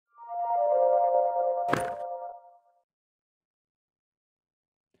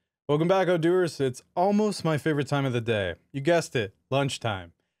Welcome back, Odooers. It's almost my favorite time of the day. You guessed it,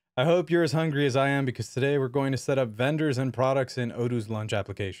 lunchtime. I hope you're as hungry as I am because today we're going to set up vendors and products in Odoo's lunch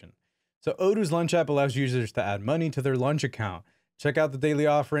application. So Odoo's lunch app allows users to add money to their lunch account, check out the daily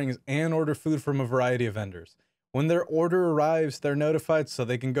offerings, and order food from a variety of vendors. When their order arrives, they're notified so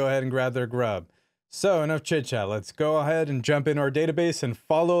they can go ahead and grab their grub. So enough chit chat. Let's go ahead and jump into our database and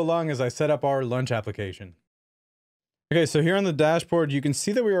follow along as I set up our lunch application. Okay, so here on the dashboard, you can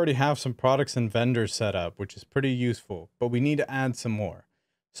see that we already have some products and vendors set up, which is pretty useful, but we need to add some more.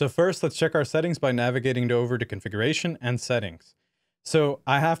 So first, let's check our settings by navigating over to configuration and settings. So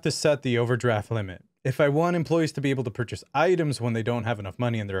I have to set the overdraft limit. If I want employees to be able to purchase items when they don't have enough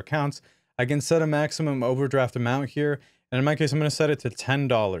money in their accounts, I can set a maximum overdraft amount here. And in my case, I'm going to set it to $10.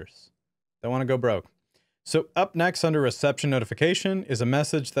 Don't want to go broke. So up next under reception notification is a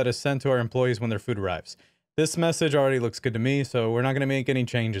message that is sent to our employees when their food arrives. This message already looks good to me, so we're not going to make any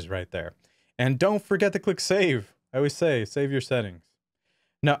changes right there. And don't forget to click save. I always say, save your settings.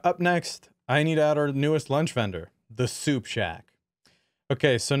 Now up next, I need to add our newest lunch vendor, the Soup Shack.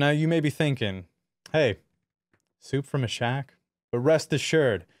 Okay, so now you may be thinking, hey, soup from a shack? But rest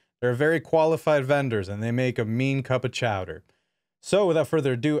assured, they're very qualified vendors and they make a mean cup of chowder. So without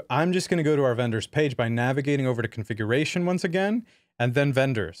further ado, I'm just going to go to our vendors page by navigating over to configuration once again, and then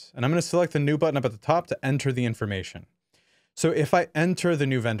vendors. And I'm going to select the new button up at the top to enter the information. So if I enter the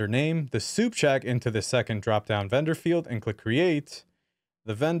new vendor name, the Soup Shack, into the second drop-down vendor field and click create,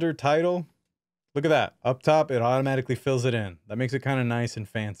 the vendor title, look at that. Up top, it automatically fills it in. That makes it kind of nice and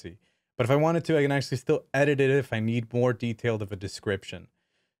fancy. But if I wanted to, I can actually still edit it if I need more detailed of a description.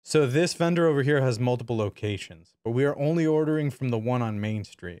 So this vendor over here has multiple locations, but we are only ordering from the one on Main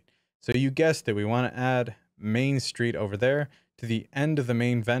Street. So you guessed it, we want to add Main Street over there to the end of the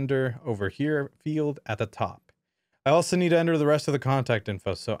main vendor over here field at the top. I also need to enter the rest of the contact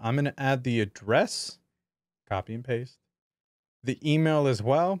info. So I'm going to add the address, copy and paste, the email as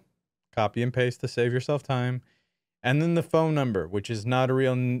well, copy and paste to save yourself time, and then the phone number, which is not a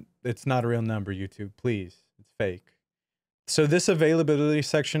real, it's not a real number, YouTube, please, it's fake. So this availability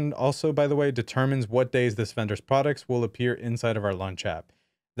section also, by the way, determines what days this vendor's products will appear inside of our lunch app.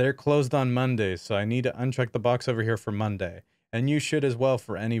 They're closed on Mondays, so I need to uncheck the box over here for Monday. And you should as well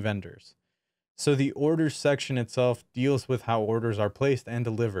for any vendors. So the orders section itself deals with how orders are placed and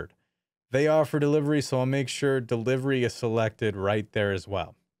delivered. They offer delivery, so I'll make sure delivery is selected right there as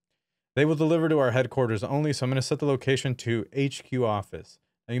well. They will deliver to our headquarters only, so I'm going to set the location to HQ office.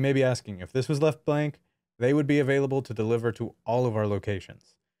 Now you may be asking, if this was left blank, they would be available to deliver to all of our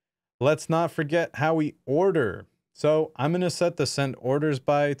locations. Let's not forget how we order. So I'm going to set the send orders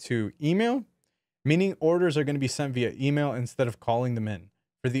by to email, meaning orders are going to be sent via email instead of calling them in.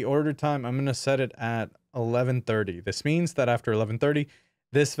 For the order time, I'm going to set it at 11:30. This means that after 11:30,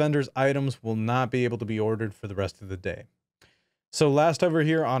 this vendor's items will not be able to be ordered for the rest of the day. So last over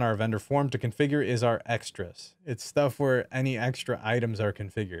here on our vendor form to configure is our extras. It's stuff where any extra items are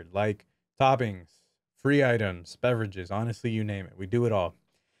configured, like toppings, free items, beverages, honestly, you name it. We do it all.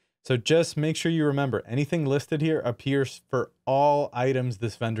 So just make sure you remember anything listed here appears for all items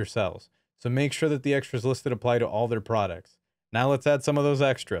this vendor sells. So make sure that the extras listed apply to all their products. Now let's add some of those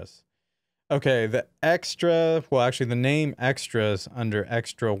extras. Okay, the extra, well, actually the name extras under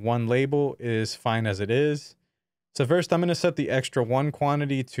extra one label is fine as it is. So first I'm going to set the extra one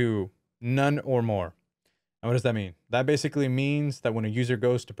quantity to none or more. Now what does that mean? That basically means that when a user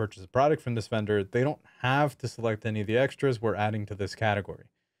goes to purchase a product from this vendor, they don't have to select any of the extras we're adding to this category.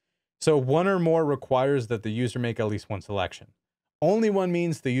 So one or more requires that the user make at least one selection. Only one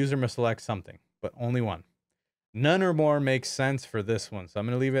means the user must select something, but only one. None or more makes sense for this one, so I'm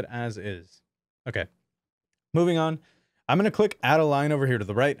going to leave it as is. Okay, moving on. I'm going to click add a line over here to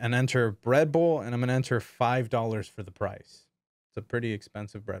the right and enter bread bowl, and I'm going to enter $5 for the price. It's a pretty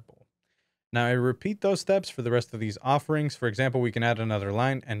expensive bread bowl. Now I repeat those steps for the rest of these offerings. For example, we can add another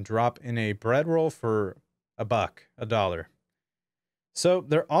line and drop in a bread roll for $1. So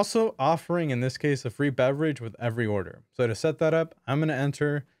they're also offering, in this case, a free beverage with every order. So to set that up, I'm going to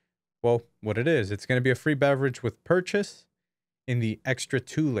enter, well, what it is. It's going to be a free beverage with purchase in the extra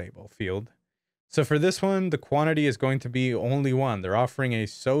 2 label field. So for this one, the quantity is going to be only one. They're offering a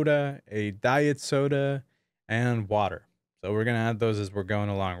soda, a diet soda, and water. So we're going to add those as we're going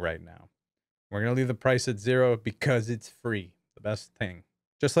along right now. We're going to leave the price at 0 because it's free. The best thing.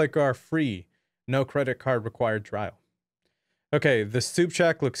 Just like our free, no credit card required trial. Okay, the Soup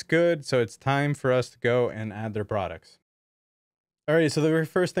Shack looks good, so it's time for us to go and add their products. Alright, so the very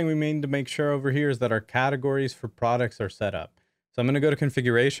first thing we need to make sure over here is that our categories for products are set up. So I'm going to go to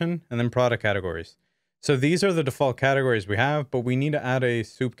configuration and then product categories. So these are the default categories we have, but we need to add a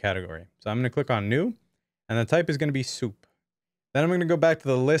soup category. So I'm going to click on new, and the type is going to be soup. Then I'm going to go back to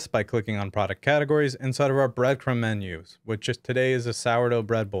the list by clicking on product categories inside of our breadcrumb menus, which just today is a sourdough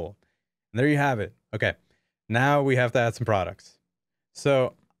bread bowl. And there you have it. Okay, now we have to add some products.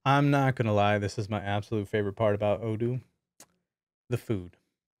 So I'm not going to lie, this is my absolute favorite part about Odoo, the food.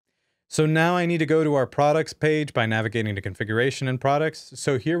 So now I need to go to our products page by navigating to configuration and products.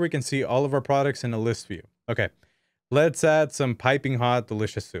 So here we can see all of our products in a list view. Okay, let's add some piping hot,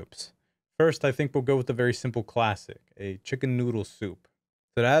 delicious soups. First, I think we'll go with the very simple classic, a chicken noodle soup.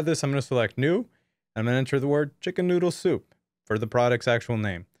 So to add this, I'm going to select new, and I'm going to enter the word chicken noodle soup for the product's actual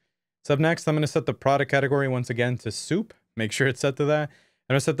name. So up next, I'm going to set the product category once again to soup. Make sure it's set to that.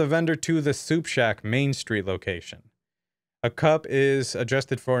 I'm going to set the vendor to the Soup Shack Main Street location. A cup is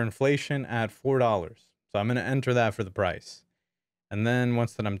adjusted for inflation at $4. So I'm going to enter that for the price. And then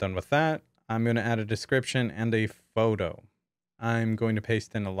once that I'm done with that, I'm going to add a description and a photo. I'm going to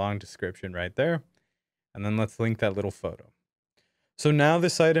paste in a long description right there. And then let's link that little photo. So now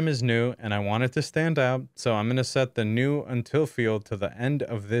this item is new and I want it to stand out. So I'm going to set the new until field to the end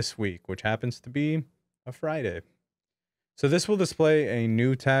of this week, which happens to be a Friday. So this will display a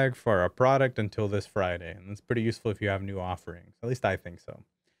new tag for our product until this Friday. And that's pretty useful if you have new offerings. At least I think so.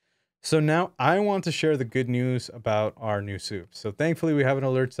 So now I want to share the good news about our new soup. So thankfully we have an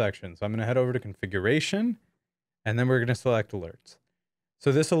alert section. So I'm going to head over to configuration and then we're going to select alerts.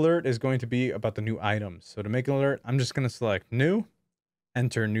 So this alert is going to be about the new items. So to make an alert, I'm just going to select new,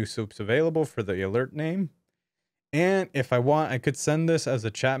 enter new soups available for the alert name. And if I want, I could send this as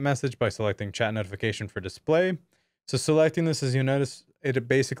a chat message by selecting chat notification for display. So selecting this, as you notice, it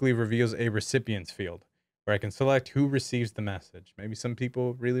basically reveals a recipients field where I can select who receives the message. Maybe some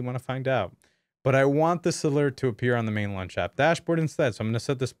people really want to find out, but I want this alert to appear on the main Lunch app dashboard instead. So I'm going to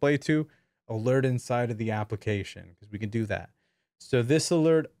set display to alert inside of the application because we can do that. So this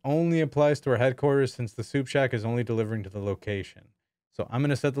alert only applies to our headquarters since the Soup Shack is only delivering to the location. So I'm going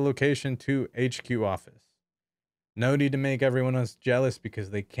to set the location to HQ office. No need to make everyone else jealous because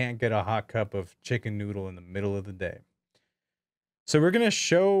they can't get a hot cup of chicken noodle in the middle of the day. So we're going to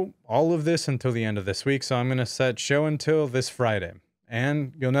show all of this until the end of this week. So I'm going to set show until this Friday.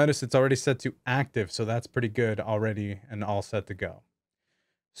 And you'll notice it's already set to active. So that's pretty good already and all set to go.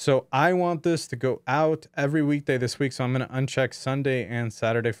 So I want this to go out every weekday this week. So I'm going to uncheck Sunday and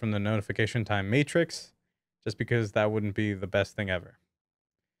Saturday from the notification time matrix, just because that wouldn't be the best thing ever.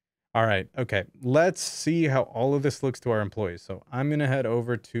 All right. Okay. Let's see how all of this looks to our employees. So I'm going to head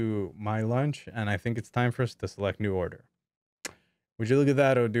over to my lunch and I think it's time for us to select new order. Would you look at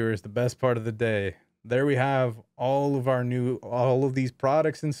that, Odooers, the best part of the day. There we have all of these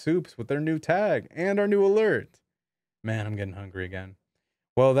products and soups with their new tag and our new alert. Man, I'm getting hungry again.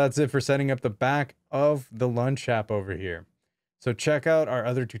 Well, that's it for setting up the back of the Lunch app over here. So check out our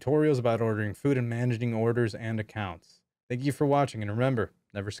other tutorials about ordering food and managing orders and accounts. Thank you for watching, and remember,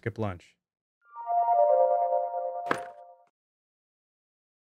 never skip lunch.